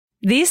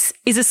This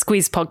is a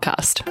Squiz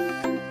podcast.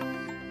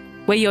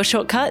 We're your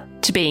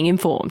shortcut to being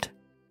informed.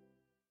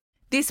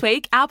 This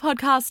week, our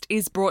podcast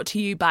is brought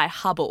to you by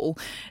Hubble,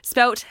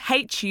 spelt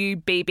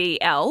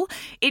Hubbl.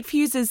 It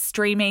fuses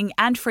streaming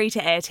and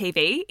free-to-air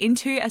TV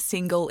into a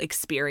single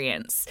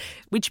experience,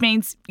 which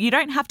means you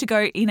don't have to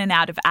go in and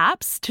out of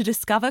apps to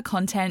discover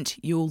content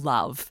you'll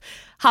love.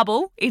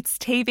 Hubble, it's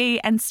TV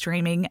and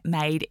streaming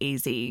made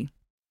easy.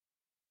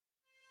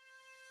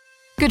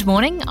 Good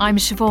morning, I'm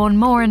Siobhan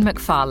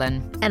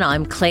Moran-McFarlane. And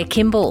I'm Claire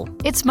Kimball.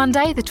 It's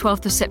Monday, the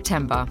 12th of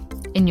September.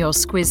 In your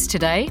Squiz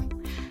today,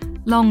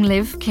 long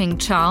live King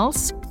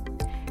Charles.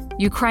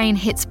 Ukraine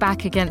hits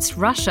back against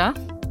Russia.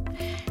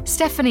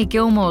 Stephanie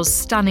Gilmore's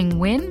stunning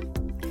win.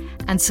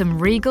 And some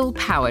regal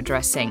power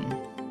dressing.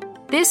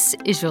 This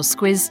is your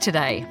Squiz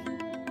today.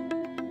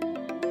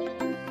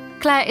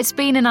 Claire, it's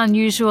been an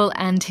unusual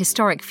and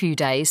historic few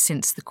days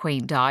since the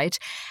Queen died,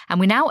 and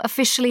we now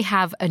officially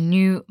have a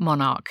new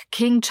monarch,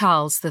 King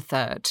Charles III.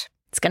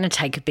 It's going to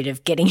take a bit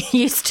of getting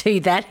used to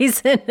that,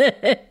 isn't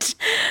it?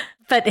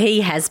 But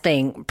he has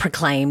been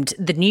proclaimed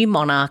the new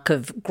monarch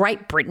of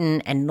Great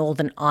Britain and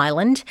Northern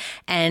Ireland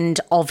and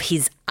of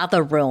his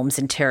other realms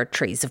and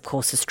territories. Of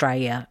course,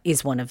 Australia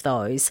is one of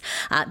those.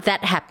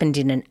 That happened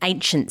in an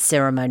ancient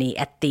ceremony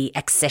at the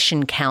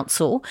Accession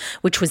Council,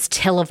 which was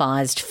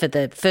televised for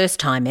the first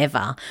time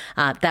ever.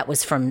 That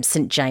was from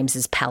St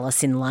James's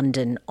Palace in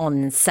London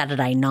on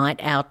Saturday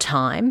night, our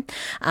time.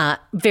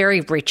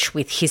 Very rich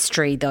with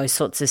history, those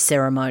sorts of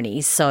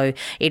ceremonies. So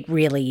it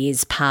really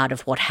is part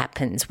of what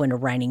happens when a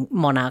reigning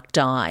monarch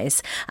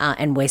dies.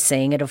 And we're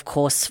seeing it, of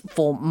course,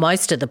 for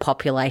most of the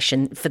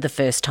population for the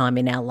first time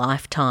in our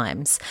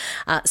lifetimes.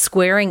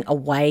 Squaring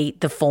away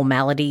the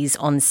formalities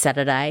on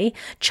Saturday,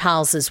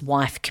 Charles's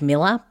wife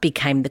Camilla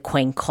became the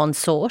Queen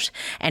Consort,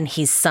 and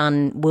his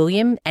son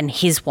William and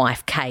his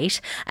wife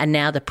Kate are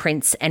now the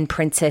Prince and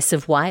Princess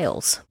of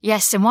Wales.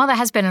 Yes, and while there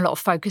has been a lot of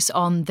focus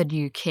on the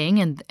new king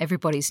and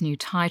everybody's new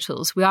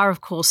titles, we are,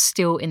 of course,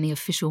 still in the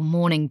official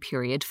mourning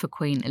period for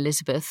Queen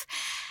Elizabeth.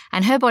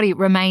 And her body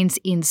remains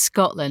in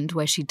Scotland,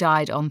 where she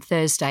died on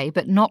Thursday,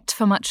 but not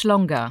for much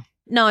longer.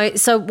 No,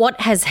 so what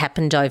has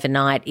happened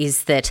overnight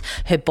is that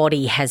her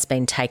body has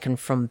been taken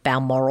from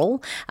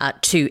Balmoral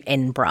to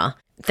Edinburgh.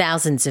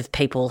 Thousands of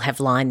people have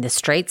lined the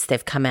streets.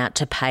 They've come out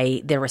to pay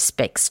their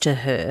respects to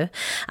her.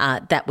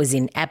 That was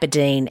in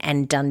Aberdeen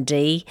and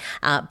Dundee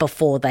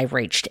before they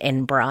reached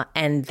Edinburgh,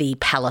 and the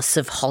Palace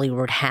of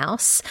Holyrood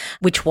House,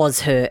 which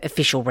was her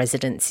official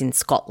residence in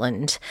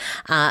Scotland.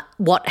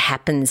 What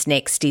happens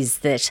next is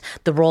that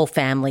the royal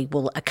family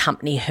will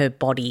accompany her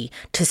body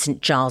to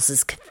St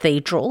Giles's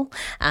Cathedral,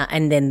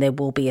 and then there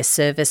will be a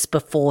service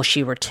before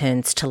she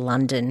returns to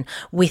London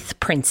with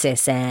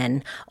Princess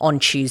Anne on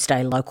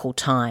Tuesday local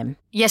time.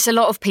 Yes, a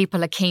lot of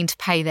people are keen to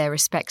pay their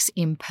respects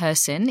in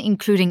person,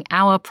 including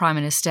our Prime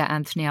Minister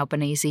Anthony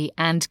Albanese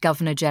and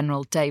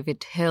Governor-General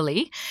David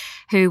Hurley,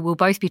 who will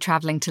both be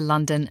travelling to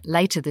London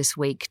later this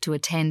week to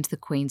attend the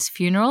Queen's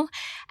funeral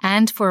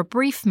and for a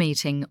brief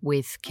meeting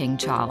with King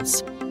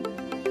Charles.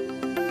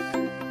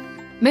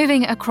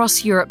 Moving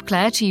across Europe,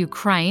 Claire, to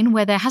Ukraine,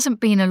 where there hasn't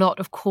been a lot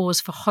of cause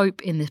for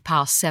hope in the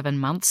past 7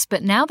 months,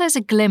 but now there's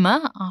a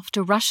glimmer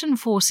after Russian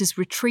forces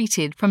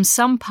retreated from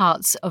some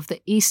parts of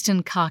the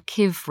eastern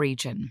Kharkiv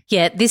region.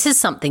 Yeah, this is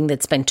something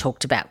that's been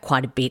talked about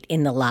quite a bit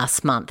in the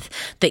last month,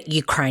 that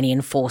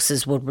Ukrainian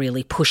forces were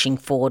really pushing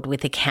forward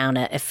with a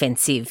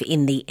counter-offensive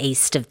in the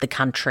east of the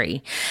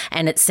country,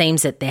 and it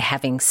seems that they're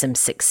having some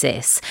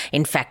success.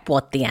 In fact,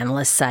 what the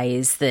analysts say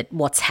is that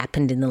what's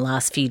happened in the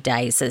last few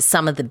days is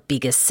some of the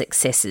biggest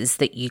successes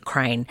that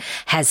Ukraine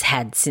has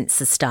had since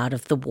the start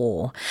of the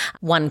war.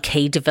 One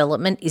key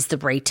development is the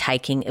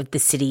retaking of the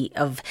city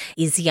of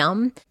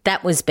Izium.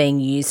 That was being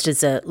used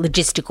as a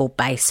logistical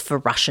base for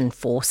Russian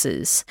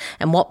forces.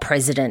 And what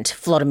President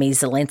Volodymyr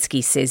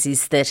Zelensky says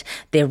is that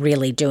they're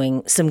really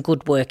doing some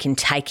good work in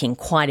taking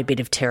quite a bit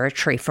of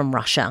territory from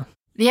Russia.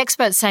 The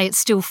experts say it's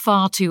still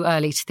far too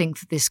early to think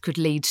that this could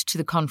lead to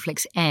the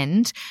conflict's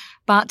end,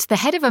 but the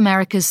head of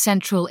America's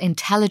Central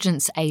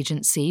Intelligence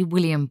Agency,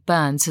 William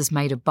Burns, has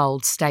made a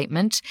bold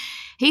statement.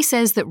 He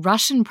says that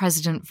Russian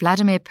President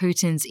Vladimir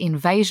Putin's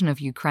invasion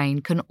of Ukraine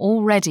can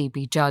already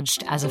be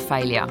judged as a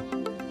failure.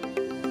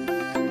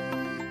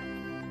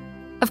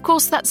 Of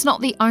course, that's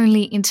not the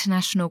only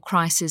international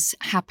crisis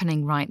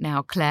happening right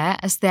now, Claire,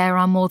 as there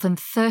are more than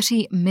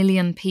 30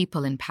 million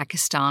people in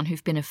Pakistan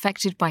who've been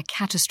affected by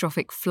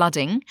catastrophic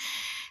flooding.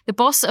 The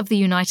boss of the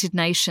United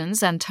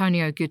Nations,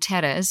 Antonio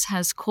Guterres,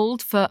 has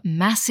called for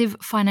massive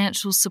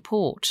financial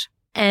support.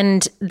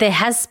 And there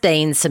has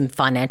been some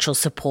financial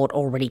support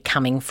already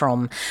coming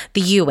from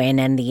the UN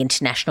and the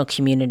international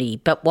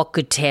community, but what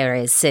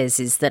Guterres says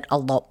is that a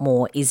lot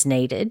more is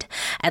needed.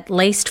 At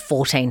least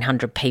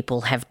 1,400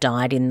 people have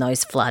died in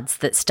those floods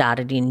that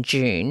started in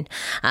June.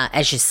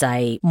 As you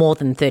say, more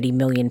than 30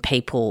 million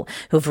people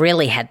who've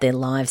really had their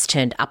lives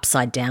turned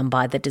upside down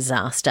by the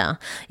disaster.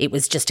 It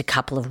was just a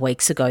couple of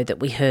weeks ago that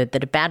we heard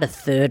that about a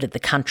third of the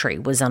country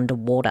was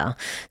underwater.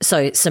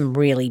 So some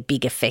really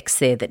big effects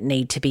there that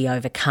need to be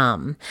overcome.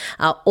 come.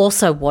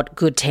 Also, what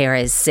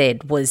Guterres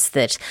said was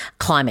that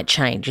climate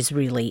change is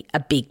really a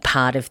big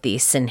part of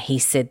this, and he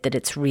said that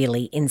it's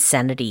really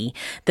insanity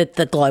that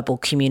the global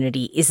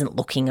community isn't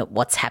looking at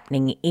what's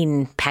happening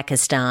in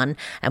Pakistan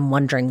and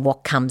wondering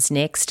what comes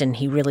next, and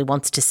he really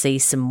wants to see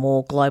some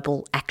more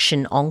global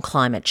action on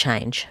climate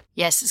change.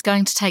 Yes, it's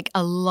going to take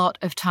a lot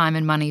of time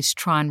and money to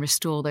try and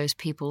restore those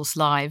people's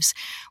lives,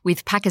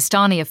 with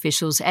Pakistani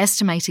officials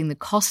estimating the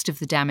cost of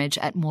the damage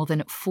at more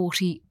than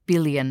 40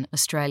 billion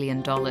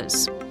Australian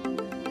dollars.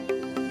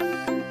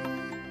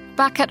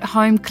 Back at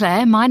home,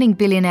 Claire, mining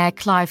billionaire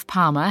Clive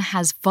Palmer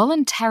has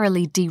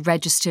voluntarily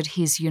deregistered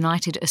his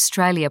United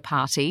Australia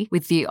Party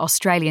with the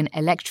Australian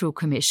Electoral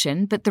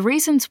Commission, but the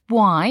reasons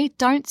why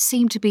don't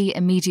seem to be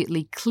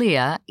immediately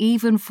clear,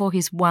 even for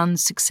his one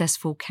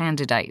successful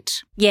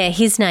candidate. Yeah,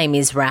 his name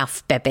is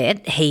Ralph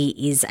Babet. He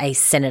is a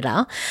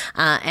senator,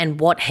 and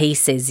what he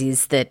says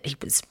is that he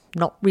was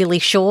not really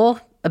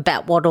sure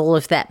about what all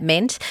of that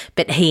meant,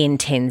 but he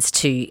intends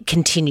to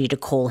continue to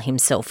call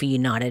himself a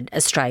United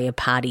Australia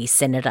Party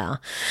senator.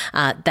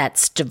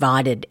 That's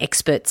divided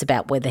experts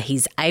about whether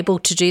he's able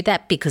to do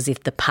that, because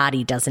if the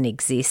party doesn't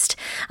exist,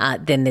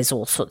 then there's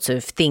all sorts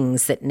of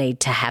things that need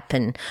to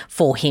happen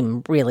for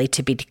him really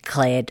to be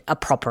declared a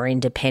proper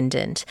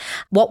independent.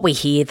 What we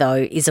hear,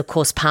 though, is, of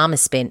course, Palmer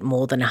spent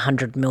more than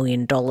 $100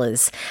 million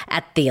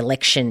at the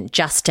election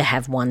just to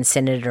have one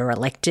senator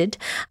elected.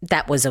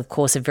 That was, of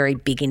course, a very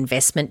big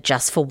investment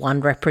just for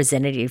one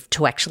representative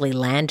to actually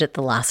land at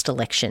the last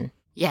election.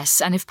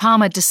 Yes, and if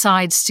Palmer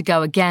decides to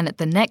go again at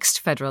the next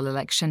federal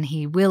election,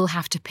 he will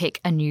have to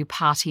pick a new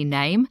party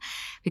name,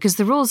 because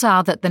the rules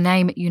are that the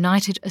name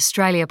United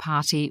Australia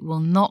Party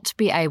will not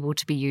be able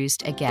to be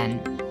used again.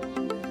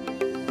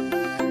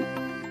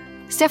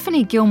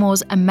 Stephanie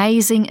Gilmore's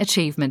amazing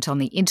achievement on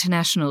the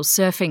international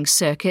surfing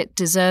circuit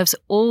deserves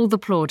all the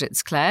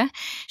plaudits, Claire.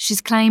 She's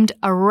claimed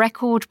a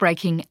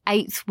record-breaking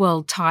 8th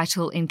world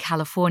title in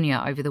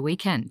California over the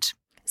weekend.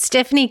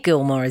 Stephanie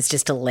Gilmore is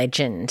just a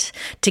legend.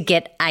 To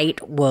get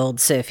 8 world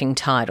surfing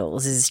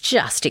titles is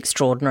just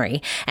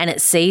extraordinary, and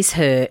it sees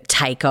her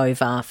take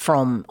over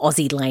from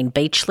Aussie Lane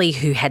Beachley,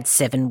 who had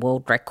 7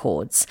 world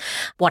records.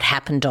 What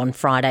happened on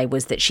Friday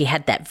was that she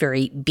had that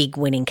very big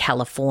win in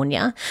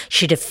California.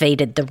 She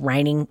defeated the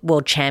reigning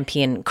world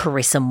champion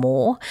Carissa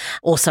Moore.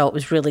 Also, it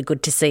was really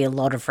good to see a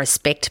lot of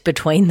respect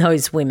between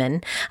those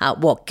women.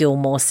 What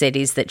Gilmore said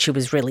is that she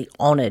was really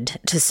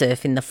honoured to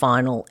surf in the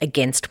final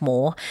against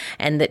Moore,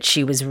 and that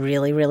she was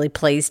really, really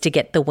pleased to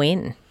get the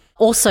win.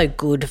 Also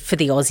good for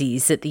the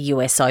Aussies at the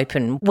US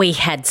Open, we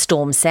had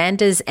Storm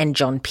Sanders and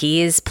John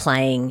Peers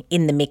playing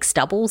in the mixed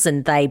doubles,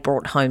 and they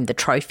brought home the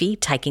trophy,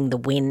 taking the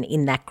win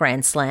in that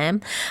Grand Slam.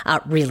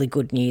 Really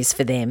good news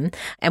for them.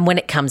 And when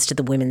it comes to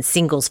the women's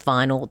singles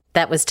final,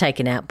 that was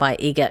taken out by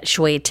Iga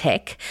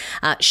Swiatek.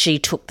 She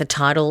took the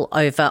title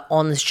over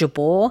Ons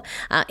Jabeur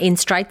in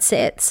straight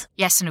sets.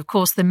 Yes, and of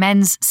course the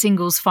men's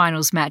singles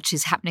finals match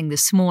is happening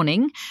this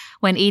morning,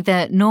 when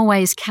either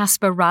Norway's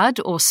Casper Ruud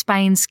or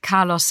Spain's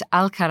Carlos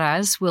Alcaraz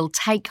will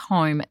take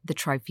home the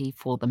trophy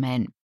for the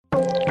men.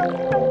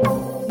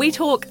 We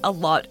talk a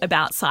lot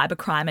about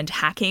cybercrime and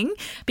hacking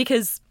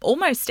because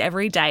almost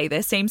every day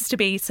there seems to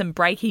be some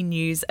breaking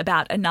news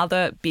about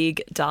another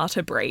big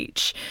data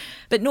breach.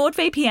 But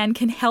NordVPN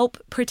can help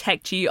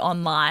protect you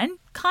online,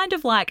 kind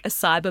of like a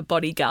cyber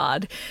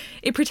bodyguard.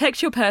 It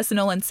protects your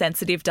personal and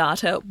sensitive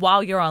data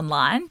while you're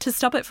online to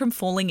stop it from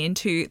falling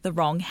into the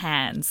wrong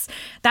hands.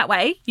 That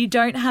way, you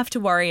don't have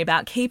to worry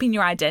about keeping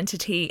your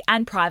identity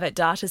and private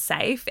data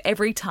safe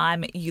every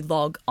time you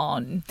log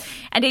on.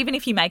 And even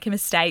if you make a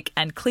mistake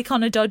and click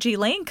on a dodgy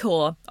link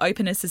or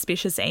open a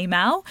suspicious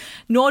email,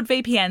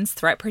 NordVPN's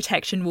threat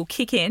protection will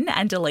kick in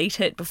and delete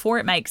it before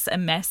it makes a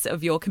mess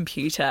of your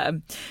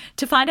computer.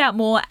 To find out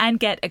more and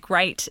get a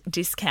great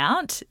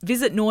discount,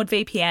 visit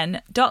nordvpn.com/squiz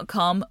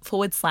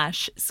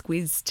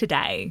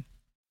today.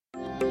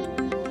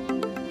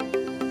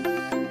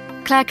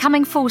 Claire,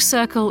 coming full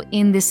circle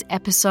in this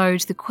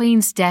episode, the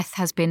Queen's death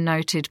has been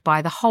noted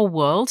by the whole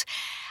world.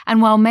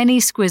 And while many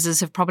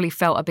squizzers have probably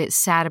felt a bit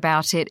sad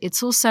about it,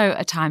 it's also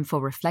a time for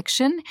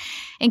reflection,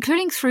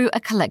 including through a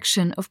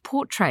collection of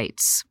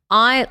portraits.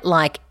 I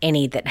like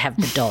any that have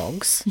the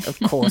dogs. Of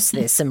course,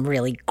 there's some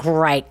really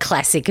great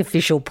classic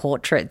official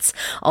portraits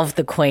of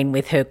the Queen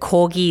with her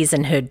corgis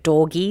and her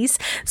dorgies.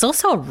 There's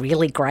also a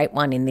really great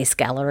one in this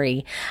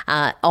gallery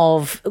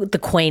of the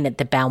Queen at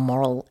the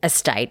Balmoral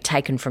estate,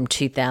 taken from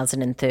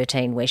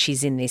 2013, where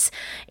she's in this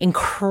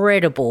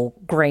incredible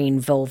green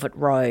velvet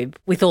robe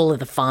with all of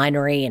the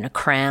finery and a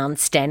crown,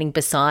 standing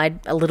beside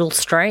a little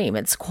stream.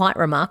 It's quite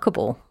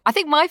remarkable. I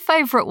think my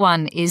favourite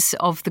one is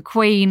of the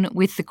Queen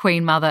with the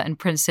Queen Mother and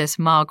Princess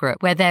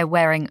Margaret, where they're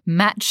wearing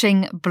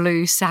matching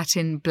blue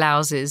satin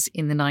blouses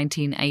in the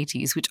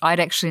 1980s, which I'd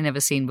actually never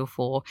seen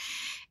before.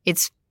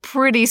 It's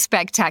pretty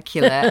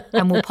spectacular,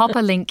 and we'll pop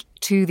a link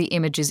to the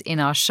images in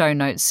our show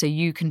notes so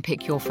you can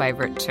pick your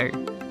favourite too.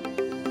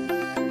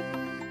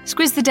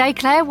 Squiz the day,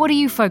 Claire, what are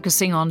you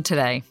focusing on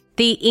today?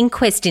 The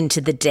inquest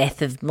into the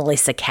death of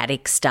Melissa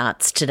Caddick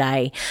starts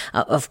today.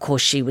 Of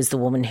course, she was the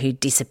woman who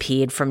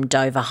disappeared from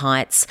Dover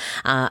Heights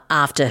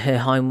after her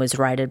home was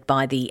raided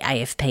by the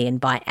AFP and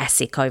by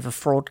ASIC over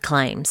fraud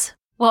claims.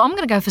 Well, I'm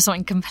going to go for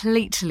something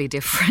completely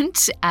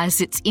different,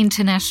 as it's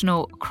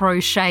International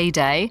Crochet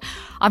Day.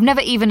 I've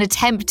never even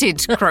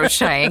attempted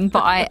crocheting,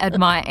 but I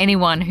admire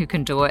anyone who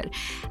can do it.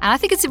 And I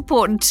think it's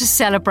important to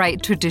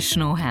celebrate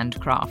traditional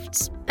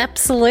handcrafts.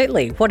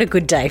 Absolutely. What a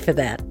good day for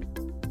that.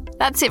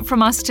 That's it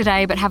from us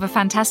today, but have a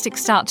fantastic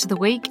start to the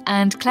week,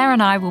 and Claire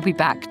and I will be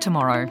back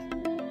tomorrow.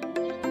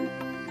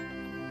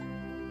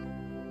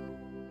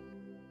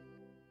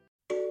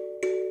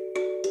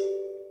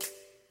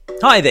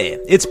 Hi there,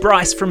 it's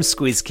Bryce from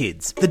Squiz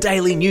Kids, the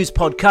daily news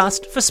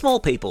podcast for small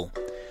people.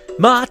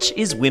 March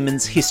is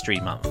Women's History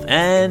Month,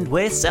 and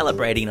we're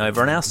celebrating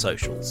over on our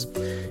socials.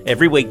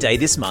 Every weekday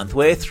this month,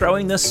 we're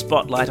throwing the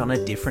spotlight on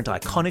a different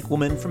iconic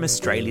woman from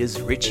Australia's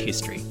rich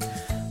history.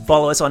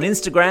 Follow us on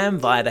Instagram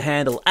via the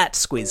handle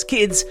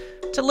 @SquizKids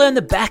to learn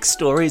the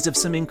backstories of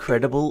some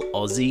incredible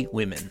Aussie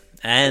women,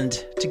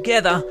 and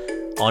together,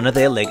 honour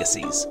their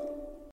legacies.